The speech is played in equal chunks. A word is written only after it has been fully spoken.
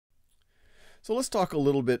So let's talk a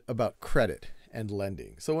little bit about credit and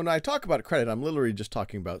lending. So when I talk about credit, I'm literally just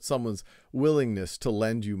talking about someone's willingness to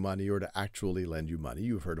lend you money or to actually lend you money.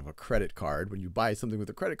 You've heard of a credit card. When you buy something with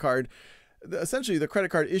a credit card, essentially the credit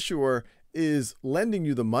card issuer is lending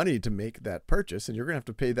you the money to make that purchase, and you're going to have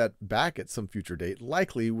to pay that back at some future date,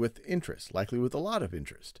 likely with interest, likely with a lot of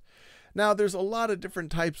interest. Now, there's a lot of different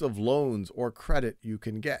types of loans or credit you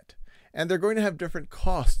can get, and they're going to have different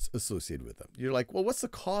costs associated with them. You're like, well, what's the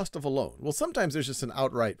cost of a loan? Well, sometimes there's just an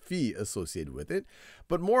outright fee associated with it,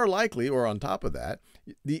 but more likely, or on top of that,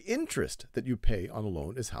 the interest that you pay on a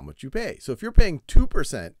loan is how much you pay. So if you're paying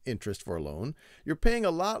 2% interest for a loan, you're paying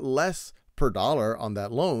a lot less per dollar on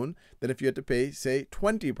that loan than if you had to pay, say,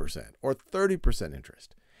 20% or 30%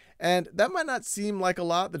 interest. And that might not seem like a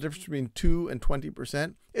lot, the difference between 2 and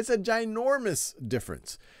 20%. It's a ginormous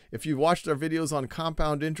difference. If you've watched our videos on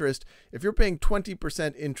compound interest, if you're paying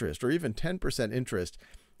 20% interest or even 10% interest,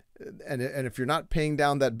 and if you're not paying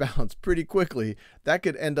down that balance pretty quickly, that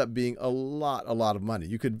could end up being a lot of money.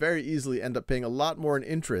 You could very easily end up paying a lot more in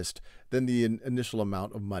interest than the initial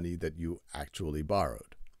amount of money that you actually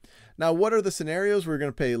borrowed. Now, what are the scenarios where you're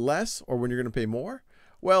going to pay less or when you're going to pay more?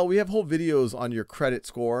 Well, we have whole videos on your credit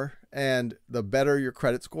score, and the better your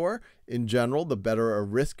credit score, in general, the better a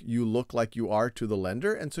risk you look like you are to the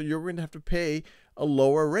lender. And so you're going to have to pay a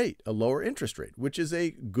lower rate, a lower interest rate, which is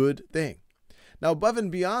a good thing. Now, above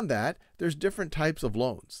and beyond that, there's different types of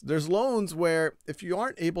loans. There's loans where if you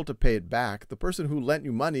aren't able to pay it back, the person who lent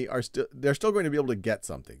you money they're still going to be able to get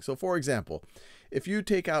something. So for example, if you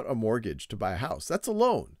take out a mortgage to buy a house, that's a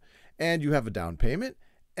loan, and you have a down payment.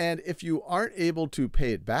 And if you aren't able to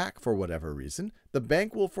pay it back for whatever reason, the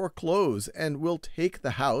bank will foreclose and will take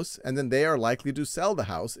the house, and then they are likely to sell the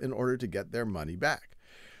house in order to get their money back.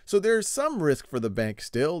 So there's some risk for the bank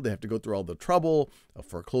still. They have to go through all the trouble of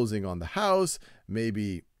foreclosing on the house.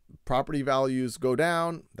 Maybe property values go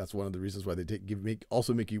down. That's one of the reasons why they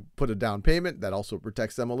also make you put a down payment. That also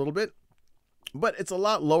protects them a little bit. But it's a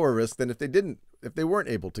lot lower risk than if they weren't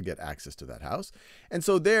able to get access to that house. And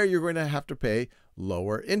so there you're going to have to pay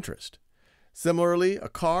lower interest. Similarly, a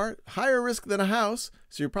car, higher risk than a house,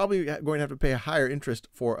 so you're probably going to have to pay a higher interest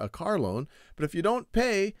for a car loan. But if you don't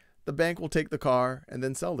pay, the bank will take the car and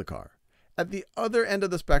then sell the car. At the other end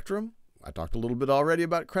of the spectrum, I talked a little bit already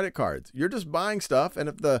about credit cards. You're just buying stuff, and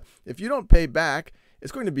if you don't pay back,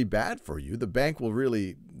 it's going to be bad for you. The bank will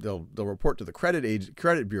they'll report to the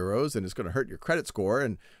credit bureaus, and it's going to hurt your credit score,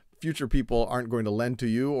 and future people aren't going to lend to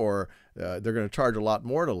you, or they're going to charge a lot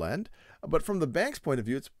more to lend. But from the bank's point of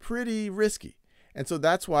view, it's pretty risky. And so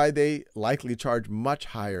that's why they likely charge much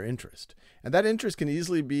higher interest. And that interest can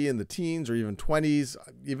easily be in the teens or even 20s,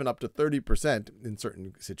 even up to 30% in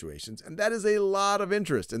certain situations. And that is a lot of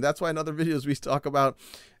interest. And that's why in other videos we talk about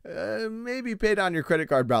maybe pay down your credit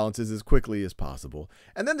card balances as quickly as possible.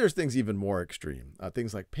 And then there's things even more extreme,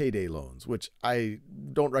 things like payday loans, which I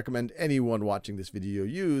don't recommend anyone watching this video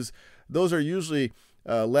use. Those are usually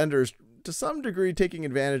lenders to some degree taking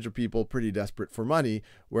advantage of people pretty desperate for money,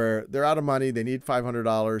 where they're out of money, they need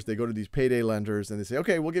 $500, they go to these payday lenders and they say,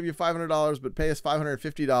 okay, we'll give you $500, but pay us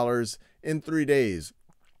 $550 in 3 days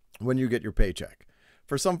when you get your paycheck.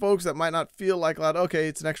 For some folks, that might not feel like a lot. Okay,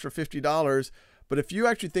 it's an extra $50, but if you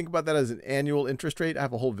actually think about that as an annual interest rate, I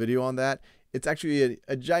have a whole video on that. It's actually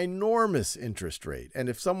a ginormous interest rate. And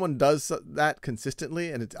if someone does that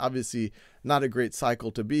consistently, and it's obviously not a great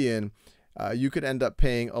cycle to be in, you could end up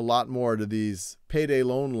paying a lot more to these payday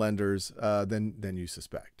loan lenders than you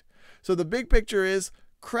suspect. So the big picture is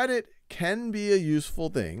credit can be a useful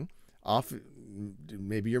thing.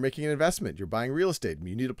 Maybe you're making an investment, you're buying real estate,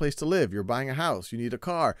 you need a place to live, you're buying a house, you need a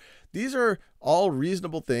car. These are all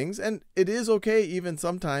reasonable things, and it is okay even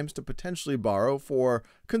sometimes to potentially borrow for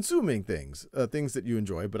consuming things, things that you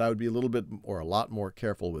enjoy, but I would be a little bit or a lot more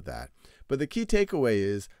careful with that. But the key takeaway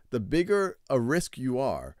is the bigger a risk you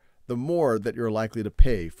are, the more that you're likely to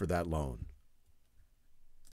pay for that loan.